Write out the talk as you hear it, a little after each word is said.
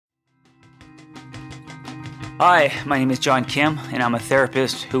Hi, my name is John Kim, and I'm a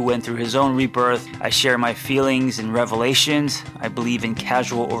therapist who went through his own rebirth. I share my feelings and revelations. I believe in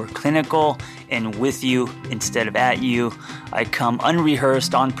casual or clinical, and with you instead of at you. I come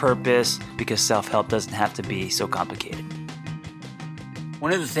unrehearsed on purpose because self-help doesn't have to be so complicated.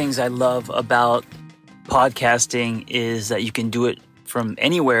 One of the things I love about podcasting is that you can do it from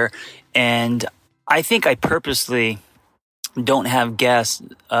anywhere, and I think I purposely don't have guests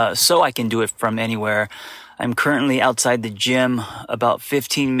so I can do it from anywhere. I'm currently outside the gym about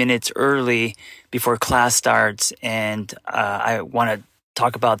 15 minutes early before class starts, and I want to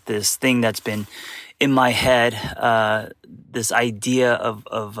talk about this thing that's been in my head, this idea of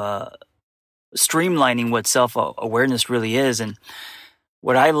streamlining what self-awareness really is. And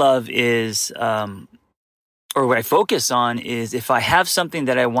what I love is, or what I focus on is, if I have something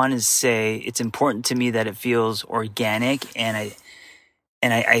that I want to say, it's important to me that it feels organic.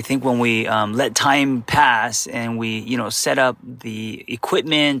 And I think when we let time pass and we, set up the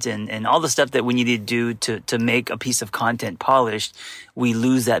equipment and all the stuff that we need to do to make a piece of content polished, we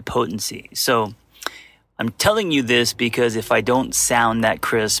lose that potency. So I'm telling you this because if I don't sound that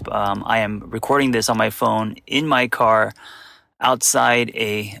crisp, I am recording this on my phone in my car outside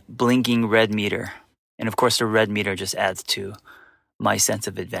a blinking red meter. And of course, the red meter just adds to my sense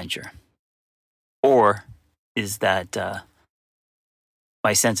of adventure. Or is that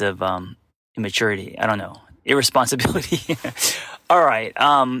my sense of immaturity? I don't know. Irresponsibility. All right.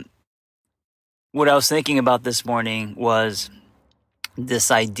 What I was thinking about this morning was this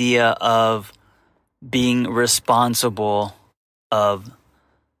idea of being responsible of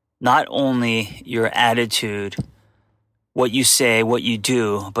not only your attitude, what you say, what you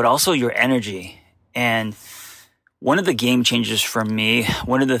do, but also your energy. And one of the game changers for me,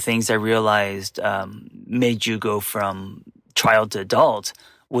 one of the things I realized made you go from child to adult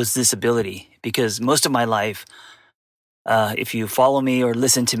was this ability. Because most of my life, if you follow me or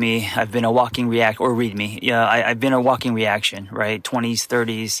listen to me, I've been a walking or read me. Yeah, I've been a walking reaction, right?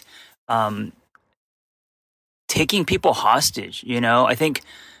 20s, 30s, taking people hostage. I think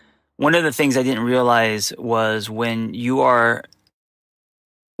one of the things I didn't realize was when you're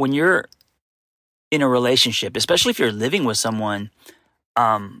in a relationship, especially if you're living with someone,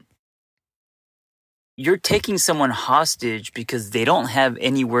 you're taking someone hostage because they don't have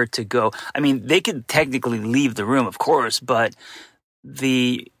anywhere to go. I mean, they could technically leave the room, of course, but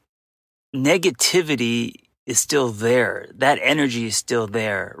the negativity is still there. That energy is still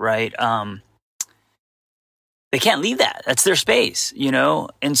there, right? They can't leave that. That's their space,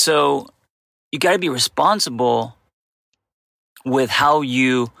 And so you got to be responsible with how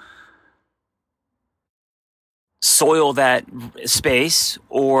you soil that space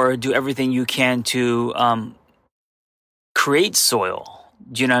or do everything you can to create soil.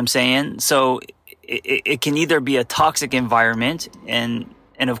 Do you know what I'm saying? So it can either be a toxic environment, and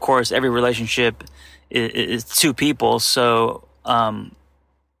of course every relationship is two people, so 50%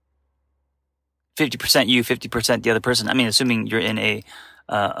 you, 50% the other person. I mean, assuming you're in a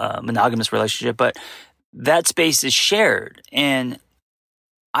monogamous relationship, but that space is shared. And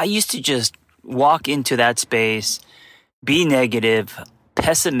I used to just walk into that space, be negative,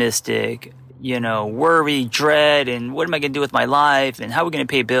 pessimistic, worry, dread, and what am I going to do with my life, and how are we going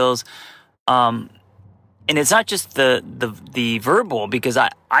to pay bills? And it's not just the verbal, because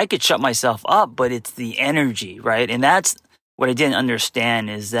I could shut myself up, but it's the energy, right? And that's what I didn't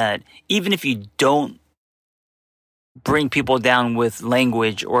understand, is that even if you don't bring people down with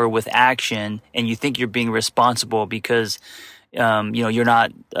language or with action, and you think you're being responsible because you're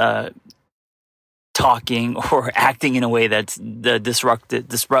not talking or acting in a way that's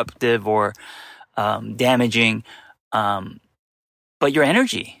disruptive or damaging, but your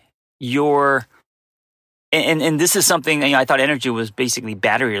energy, and this is something, I thought energy was basically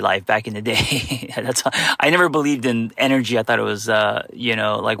battery life back in the day. I never believed in energy. I thought it was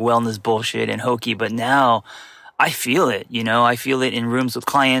like wellness bullshit and hokey. But now I feel it. I feel it in rooms with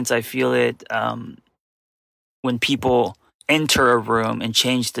clients. I feel it when people enter a room and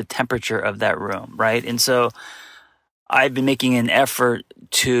change the temperature of that room, right? And so I've been making an effort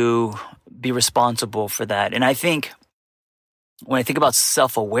to be responsible for that. And I think when I think about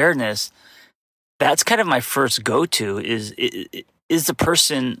self-awareness, that's kind of my first go-to is the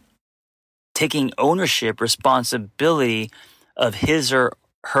person taking ownership, responsibility of his or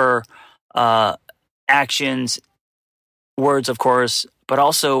her actions, words, of course, but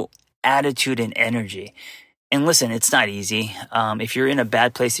also attitude and energy. And listen, it's not easy. If you're in a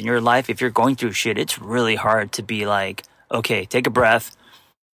bad place in your life, if you're going through shit, it's really hard to be like, okay, take a breath.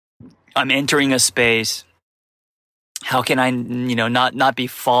 I'm entering a space. How can I, not be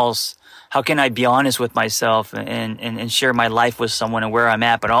false how can I be honest with myself and share my life with someone and where I'm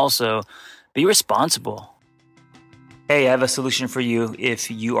at, but also be responsible. Hey, I have a solution for you if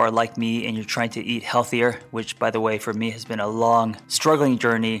you are like me and you're trying to eat healthier, which, by the way, for me has been a long, struggling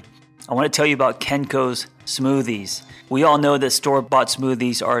journey. I want to tell you about Kenco's smoothies. We all know that store-bought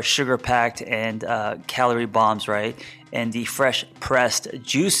smoothies are sugar-packed and calorie bombs, right? And the fresh pressed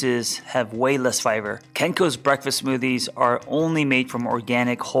juices have way less fiber. Kenco's breakfast smoothies are only made from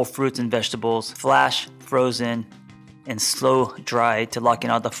organic whole fruits and vegetables, flash frozen, and slow dried to lock in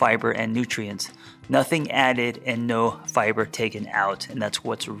all the fiber and nutrients. Nothing added and no fiber taken out, and that's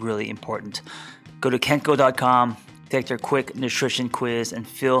what's really important. Go to kenco.com, take their quick nutrition quiz, and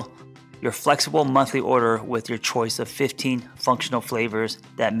fill your flexible monthly order with your choice of 15 functional flavors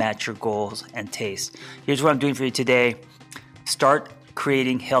that match your goals and tastes. Here's what I'm doing for you today. Start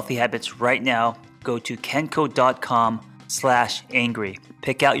creating healthy habits right now. Go to kenco.com/angry.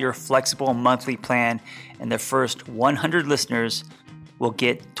 Pick out your flexible monthly plan, and the first 100 listeners will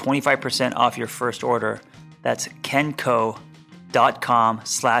get 25% off your first order. That's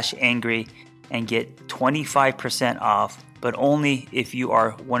kenco.com/angry and get 25% off, but only if you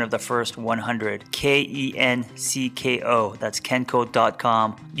are one of the first 100. KENCKO. That's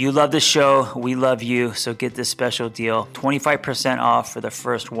kenco.com. You love the show. We love you. So get this special deal. 25% off for the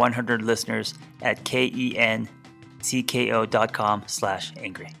first 100 listeners at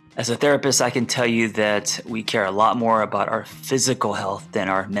kenco.com/angry. As a therapist, I can tell you that we care a lot more about our physical health than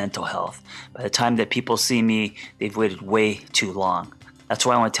our mental health. By the time that people see me, they've waited way too long. That's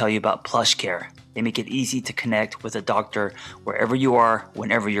why I want to tell you about PlushCare. They make it easy to connect with a doctor wherever you are,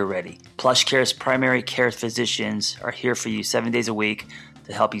 whenever you're ready. PlushCare's primary care physicians are here for you 7 days a week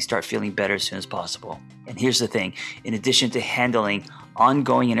to help you start feeling better as soon as possible. And here's the thing. In addition to handling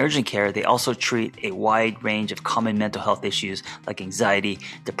ongoing and urgent care, they also treat a wide range of common mental health issues like anxiety,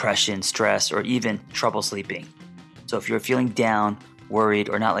 depression, stress, or even trouble sleeping. So if you're feeling down, worried,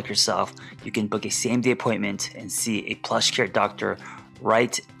 or not like yourself, you can book a same-day appointment and see a PlushCare doctor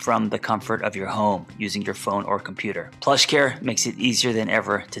right from the comfort of your home using your phone or computer. PlushCare makes it easier than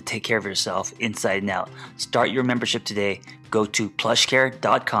ever to take care of yourself inside and out. Start your membership today. Go to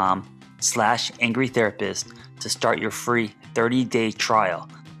plushcare.com/angrytherapist to start your free 30-day trial.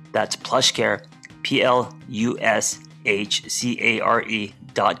 That's PlushCare,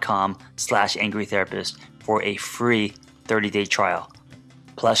 plushcare.com/angrytherapist for a free 30-day trial.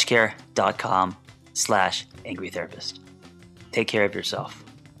 plushcare.com/angrytherapist. Take care of yourself.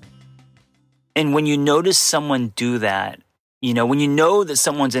 And when you notice someone do that, when you know that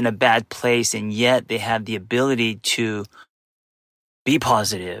someone's in a bad place and yet they have the ability to be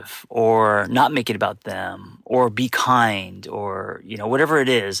positive or not make it about them or be kind or, whatever it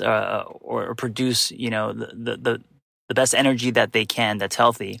is, or produce, the best energy that they can that's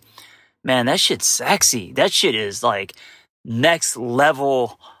healthy, man, that shit's sexy. That shit is like next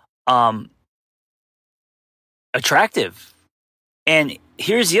level attractive. And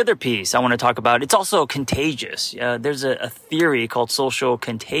here's the other piece I want to talk about. It's also contagious. There's a theory called social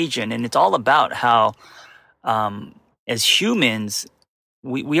contagion, and it's all about how as humans,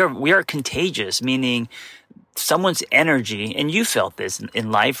 we are contagious, meaning someone's energy, and you felt this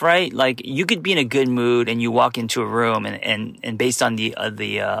in life, right? Like you could be in a good mood and you walk into a room and based on the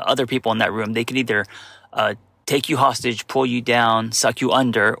other people in that room, they could either take you hostage, pull you down, suck you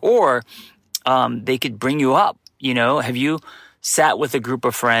under, or they could bring you up. Have you sat with a group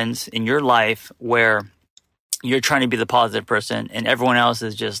of friends in your life where you're trying to be the positive person and everyone else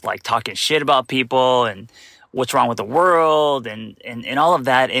is just like talking shit about people and what's wrong with the world and all of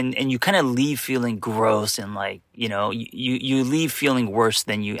that, and you kind of leave feeling gross and like you leave feeling worse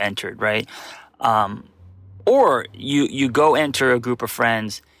than you entered, right? Or you go enter a group of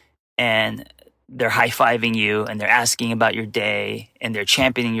friends and they're high-fiving you and they're asking about your day and they're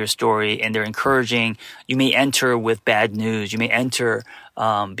championing your story and they're encouraging. You may enter with bad news. You may enter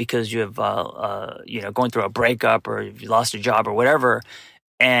because you have going through a breakup or you lost your job or whatever.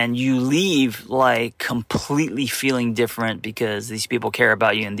 And you leave like completely feeling different because these people care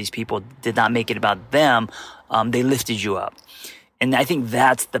about you and these people did not make it about them. They lifted you up. And I think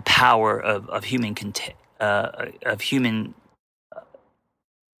that's the power of human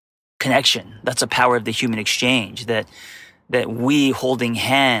connection. That's the power of the human exchange, that we holding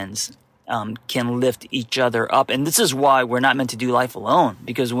hands can lift each other up. And this is why we're not meant to do life alone,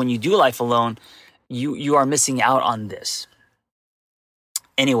 because when you do life alone, you are missing out on this.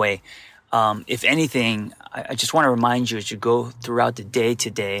 Anyway, if anything, I just want to remind you as you go throughout the day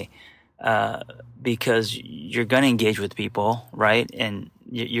today, because you're going to engage with people, right? And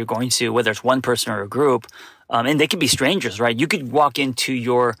you're going to, whether it's one person or a group, And they could be strangers, right? You could walk into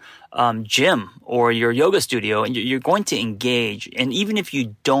your gym or your yoga studio and you're going to engage. And even if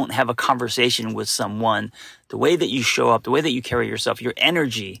you don't have a conversation with someone, the way that you show up, the way that you carry yourself, your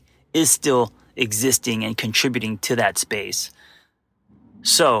energy is still existing and contributing to that space.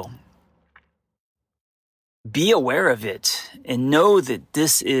 So be aware of it and know that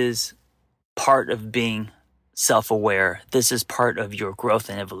this is part of being self-aware. This is part of your growth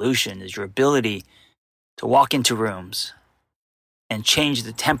and evolution, is your ability to walk into rooms and change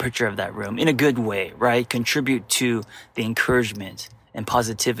the temperature of that room in a good way, right? Contribute to the encouragement and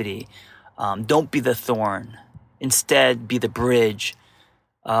positivity. Don't be the thorn. Instead, be the bridge.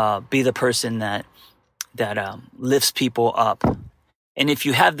 Be the person that lifts people up. And if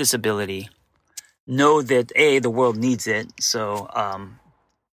you have this ability, know that A, the world needs it. So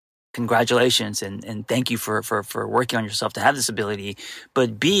congratulations and thank you for working on yourself to have this ability.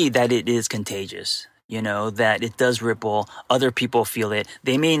 But B, that it is contagious. That it does ripple. Other people feel it.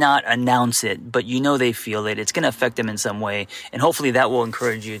 They may not announce it, but they feel it. It's going to affect them in some way. And hopefully that will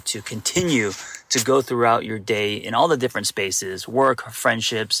encourage you to continue to go throughout your day in all the different spaces, work,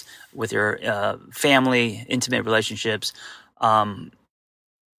 friendships, with your family, intimate relationships.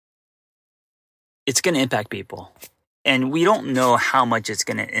 It's going to impact people. And we don't know how much it's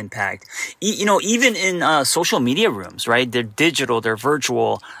going to impact. Even in social media rooms, right? They're digital, they're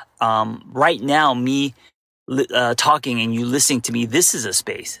virtual. Right now, me talking and you listening to me, this is a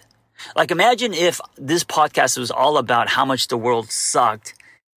space. Like, imagine if this podcast was all about how much the world sucked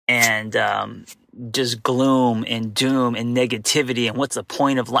and just gloom and doom and negativity and what's the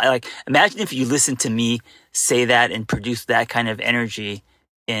point of life. Like, imagine if you listened to me say that and produce that kind of energy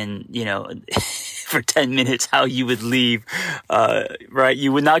in, for 10 minutes, how you would leave, right?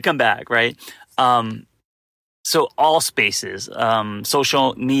 You would not come back, right? So all spaces,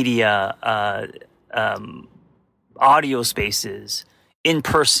 social media, audio spaces, in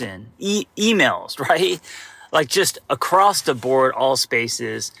person, emails, right? Like, just across the board, all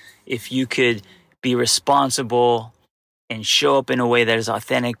spaces, if you could be responsible and show up in a way that is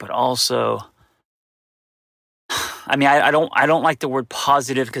authentic, but also, I don't like the word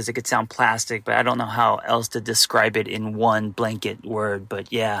positive because it could sound plastic, but I don't know how else to describe it in one blanket word.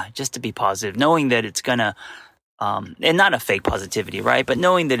 But yeah, just to be positive, knowing that it's gonna, and not a fake positivity, right? But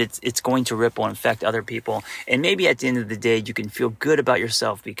knowing that it's going to ripple and affect other people. And maybe at the end of the day, you can feel good about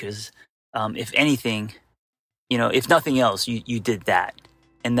yourself because, if anything, if nothing else, you did that,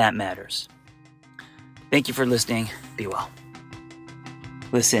 and that matters. Thank you for listening. Be well.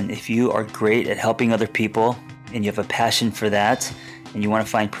 Listen, if you are great at helping other people and you have a passion for that, and you want to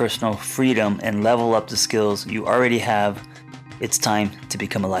find personal freedom and level up the skills you already have, it's time to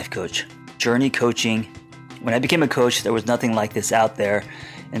become a life coach. Journey Coaching. When I became a coach, there was nothing like this out there.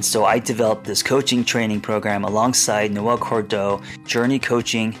 And so I developed this coaching training program alongside Noel Cordeau, Journey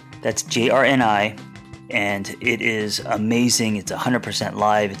Coaching. That's JRNI. And it is amazing. It's 100%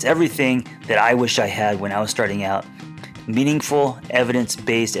 live. It's everything that I wish I had when I was starting out. Meaningful,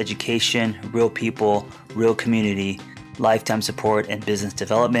 evidence-based education, real people, real community, lifetime support and business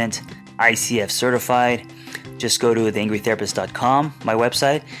development, ICF certified. Just go to theangrytherapist.com, my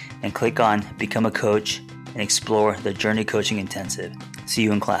website, and click on Become a Coach and explore the Journey Coaching Intensive. See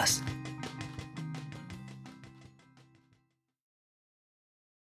you in class.